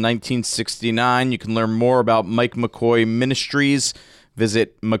All-American from 1969. You can learn more about Mike McCoy Ministries.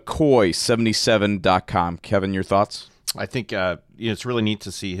 Visit McCoy77.com. Kevin, your thoughts? I think it's really neat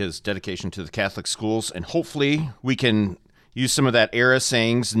to see his dedication to the Catholic schools, and hopefully we can use some of that era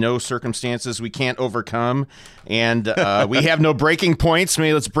sayings, no circumstances we can't overcome, and we have no breaking points.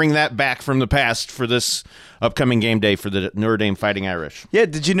 Maybe let's bring that back from the past for this upcoming game day for the Notre Dame Fighting Irish. Yeah,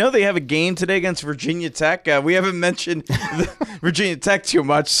 did you know they have a game today against Virginia Tech? We haven't mentioned Virginia Tech too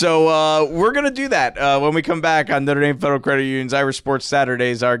much, so we're going to do that when we come back on Notre Dame Federal Credit Union's Irish Sports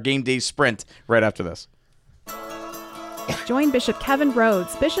Saturdays, our game day sprint right after this. Join Bishop Kevin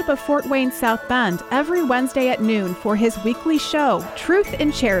Rhodes, Bishop of Fort Wayne South Bend, every Wednesday at noon for his weekly show, Truth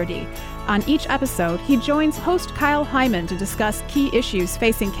in Charity. On each episode, he joins host Kyle Hyman to discuss key issues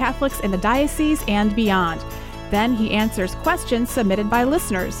facing Catholics in the diocese and beyond. Then he answers questions submitted by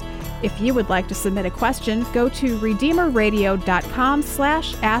listeners. If you would like to submit a question, go to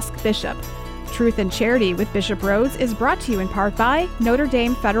redeemerradio.com/askbishop. Truth in Charity with Bishop Rhodes is brought to you in part by Notre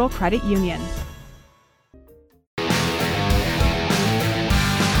Dame Federal Credit Union.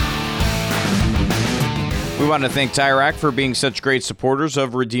 We want to thank Tire Rack for being such great supporters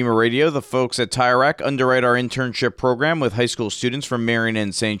of Redeemer Radio. The folks at Tire Rack underwrite our internship program with high school students from Marion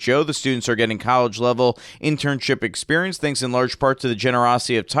and St. Joe. The students are getting college-level internship experience thanks in large part to the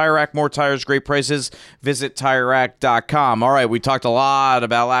generosity of Tire Rack. More tires, great prices. Visit TireRack.com. All right, we talked a lot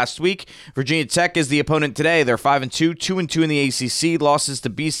about last week. Virginia Tech is the opponent today. They're 5-2, 2-2 in the ACC. Losses to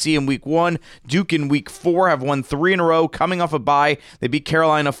BC in Week 1. Duke in Week 4 have won 3 in a row, coming off a bye. They beat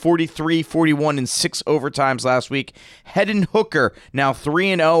Carolina 43-41 in 6 overtimes last week. Hendon Hooker now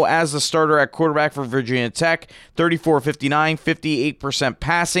 3-0 as the starter at quarterback for Virginia Tech. 34-59, 58%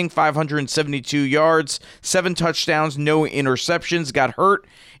 passing, 572 yards, 7 touchdowns, no interceptions. Got hurt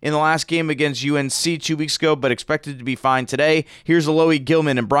in the last game against UNC 2 weeks ago, but expected to be fine today. Here's Alohi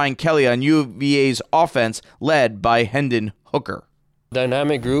Gilman and Brian Kelly on UVA's offense, led by Hendon Hooker.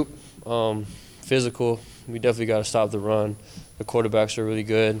 Dynamic group, physical. We definitely got to stop the run. The quarterbacks are really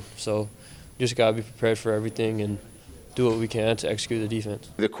good, so just got to be prepared for everything and do what we can to execute the defense.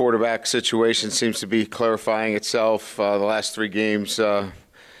 The quarterback situation seems to be clarifying itself. The last 3 games,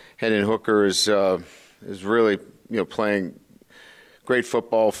 Hendon Hooker is really playing great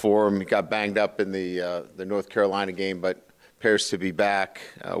football for him. He got banged up in the North Carolina game, but appears to be back.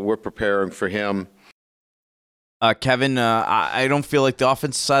 We're preparing for him. Kevin, I don't feel like the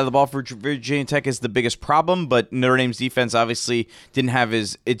offensive side of the ball for Virginia Tech is the biggest problem, but Notre Dame's defense obviously didn't have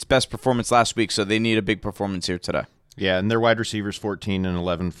its best performance last week, so they need a big performance here today. Yeah, and their wide receivers 14 and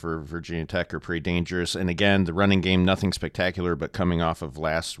 11 for Virginia Tech are pretty dangerous. And again, the running game, nothing spectacular, but coming off of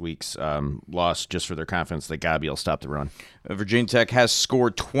last week's loss, just for their confidence, they got to be able to stop the run. Virginia Tech has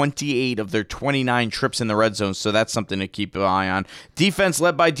scored 28 of their 29 trips in the red zone, so that's something to keep an eye on. Defense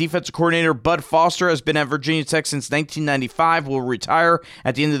led by defensive coordinator Bud Foster has been at Virginia Tech since 1995, will retire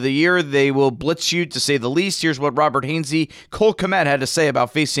at the end of the year. They will blitz you, to say the least. Here's what Robert Hainsey, Cole Kmet had to say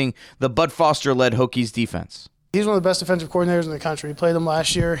about facing the Bud Foster-led Hokies defense. He's one of the best defensive coordinators in the country. He played him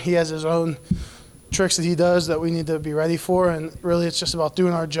last year. He has his own tricks that he does that we need to be ready for, and really it's just about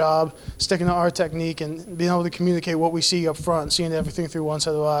doing our job, sticking to our technique, and being able to communicate what we see up front, seeing everything through one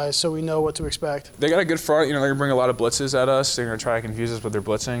set of eyes so we know what to expect. They got a good front. They're going to bring a lot of blitzes at us. They're going to try to confuse us with their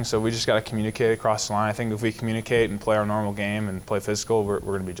blitzing, so we just got to communicate across the line. I think if we communicate and play our normal game and play physical, we're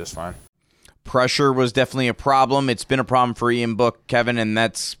going to be just fine. Pressure was definitely a problem. It's been a problem for Ian Book, Kevin, and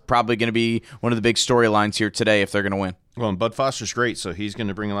that's probably going to be one of the big storylines here today if they're going to win. Well, and Bud Foster's great, so he's going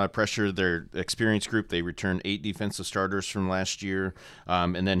to bring a lot of pressure to their experienced group. They returned 8 defensive starters from last year,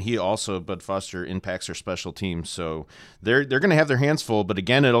 and then Bud Foster, impacts their special teams. So they're going to have their hands full, but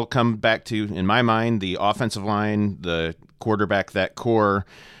again, it'll come back to, in my mind, the offensive line, the quarterback, that core,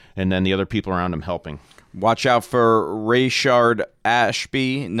 and then the other people around him helping. Watch out for Rayshard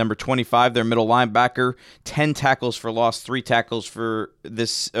Ashby, number 25, their middle linebacker. 10 tackles for loss, 3 tackles for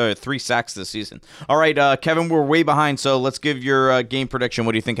 3 sacks this season. All right, Kevin, we're way behind, so let's give your game prediction.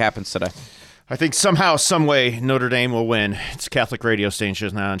 What do you think happens today? I think somehow, some way, Notre Dame will win. It's Catholic radio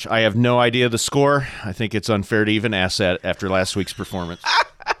station. I have no idea the score. I think it's unfair to even ask that after last week's performance.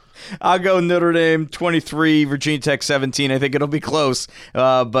 I'll go Notre Dame 23, Virginia Tech 17. I think it'll be close,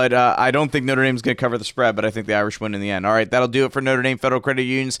 but I don't think Notre Dame's going to cover the spread, but I think the Irish win in the end. All right, that'll do it for Notre Dame Federal Credit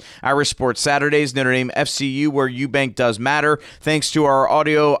Union's Irish Sports Saturdays, Notre Dame FCU, where UBank does matter. Thanks to our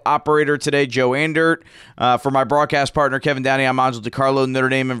audio operator today, Joe Andert. For my broadcast partner, Kevin Downey, I'm Angel DiCarlo. Notre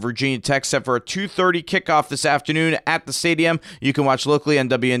Dame and Virginia Tech set for a 2:30 kickoff this afternoon at the stadium. You can watch locally on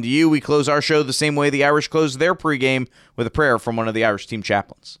WNDU. We close our show the same way the Irish close their pregame with a prayer from one of the Irish team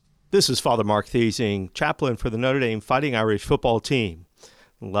chaplains. This is Father Mark Thiesing, chaplain for the Notre Dame Fighting Irish football team.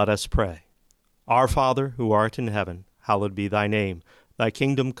 Let us pray. Our Father, who art in heaven, hallowed be thy name. Thy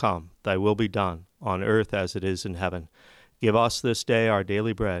kingdom come, thy will be done, on earth as it is in heaven. Give us this day our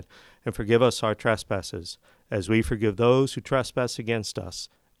daily bread, and forgive us our trespasses, as we forgive those who trespass against us.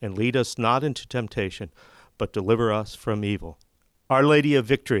 And lead us not into temptation, but deliver us from evil. Our Lady of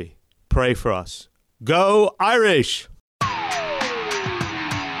Victory, pray for us. Go Irish!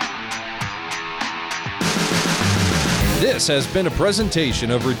 This has been a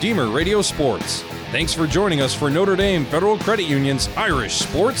presentation of Redeemer Radio Sports. Thanks for joining us for Notre Dame Federal Credit Union's Irish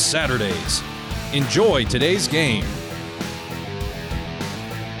Sports Saturdays. Enjoy today's game.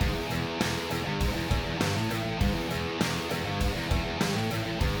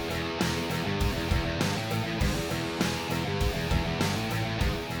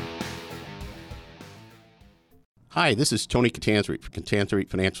 Hi, this is Tony Catanzarite for Catanzarite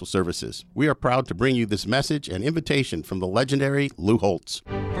Financial Services. We are proud to bring you this message and invitation from the legendary Lou Holtz.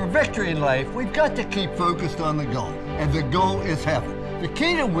 For victory in life, we've got to keep focused on the goal, and the goal is heaven. The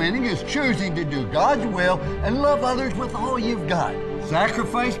key to winning is choosing to do God's will and love others with all you've got.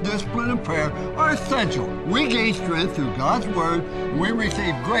 Sacrifice, discipline, and prayer are essential. We gain strength through God's word, and we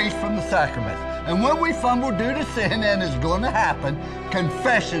receive grace from the sacraments. And when we fumble due to sin, and it's going to happen,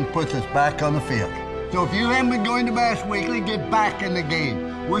 confession puts us back on the field. So if you haven't been going to Mass weekly, get back in the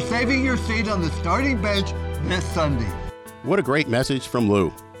game. We're saving your seat on the starting bench this Sunday. What a great message from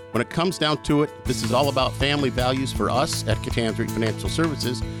Lou. When it comes down to it, this is all about family values for us at Catanzarite Financial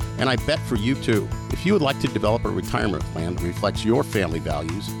Services, and I bet for you too. If you would like to develop a retirement plan that reflects your family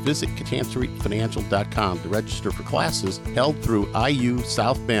values, visit Catanzaritefinancial.com to register for classes held through IU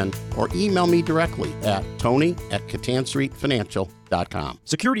South Bend, or email me directly at tony@Catanzaritefinancial.com.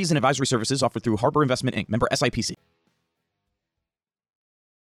 Securities and advisory services offered through Harbor Investment Inc., member SIPC.